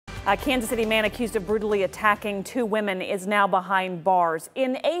A Kansas City man accused of brutally attacking two women is now behind bars.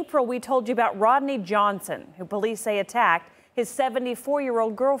 In April, we told you about Rodney Johnson, who police say attacked his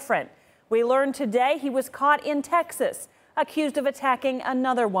 74-year-old girlfriend. We learned today he was caught in Texas, accused of attacking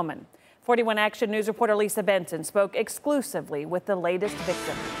another woman. 41 Action News reporter Lisa Benson spoke exclusively with the latest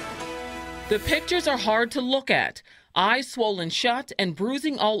victim. The pictures are hard to look at. Eyes swollen shut and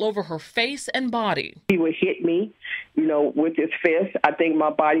bruising all over her face and body. He would hit me, with his fist. I think my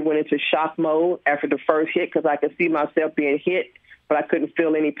body went into shock mode after the first hit because I could see myself being hit, but I couldn't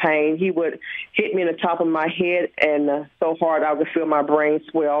feel any pain. He would hit me in the top of my head and so hard I would feel my brain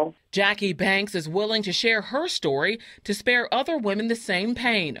swell. Jackie Banks is willing to share her story to spare other women the same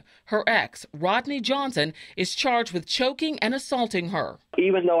pain. Her ex, Rodney Johnson, is charged with choking and assaulting her.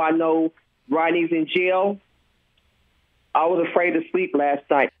 Even though I know Rodney's in jail, I was afraid to sleep last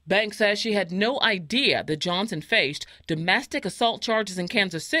night. Banks says she had no idea that Johnson faced domestic assault charges in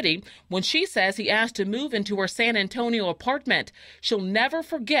Kansas City when she says he asked to move into her San Antonio apartment. She'll never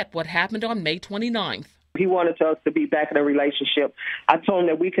forget what happened on May 29th. He wanted us to be back in a relationship. I told him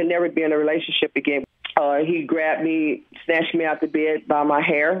that we could never be in a relationship again. He grabbed me, snatched me out the bed by my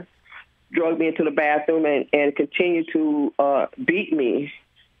hair, drugged me into the bathroom, and continued to beat me.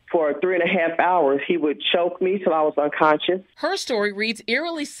 For 3.5 hours, he would choke me till I was unconscious. Her story reads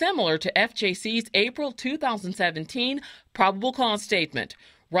eerily similar to FJC's April 2017 probable cause statement.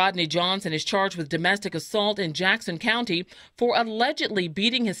 Rodney Johnson is charged with domestic assault in Jackson County for allegedly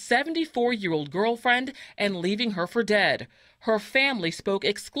beating his 74-year-old girlfriend and leaving her for dead. Her family spoke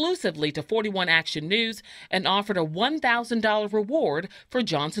exclusively to 41 Action News and offered a $1,000 reward for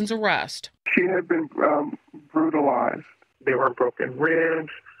Johnson's arrest. She had been brutalized. There were broken ribs.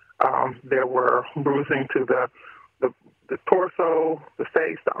 There were bruising to the torso, the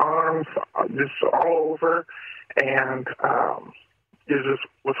face, the arms, just all over, and it just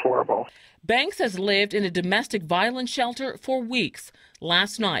was horrible. Banks has lived in a domestic violence shelter for weeks.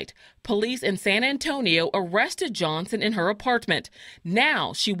 Last night, police in San Antonio arrested Johnson in her apartment.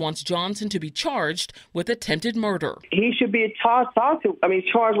 Now she wants Johnson to be charged with attempted murder. He should be charged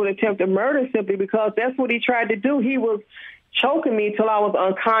with attempted murder simply because that's what he tried to do. He was choking me till I was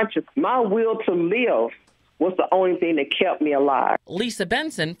unconscious. My will to live was the only thing that kept me alive. Lisa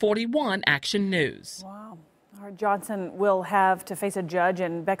Benson, 41 Action News. Wow. Johnson will have to face a judge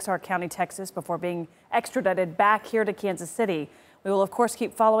in Bexar County, Texas, before being extradited back here to Kansas City. We will, of course,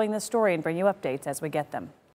 keep following this story and bring you updates as we get them.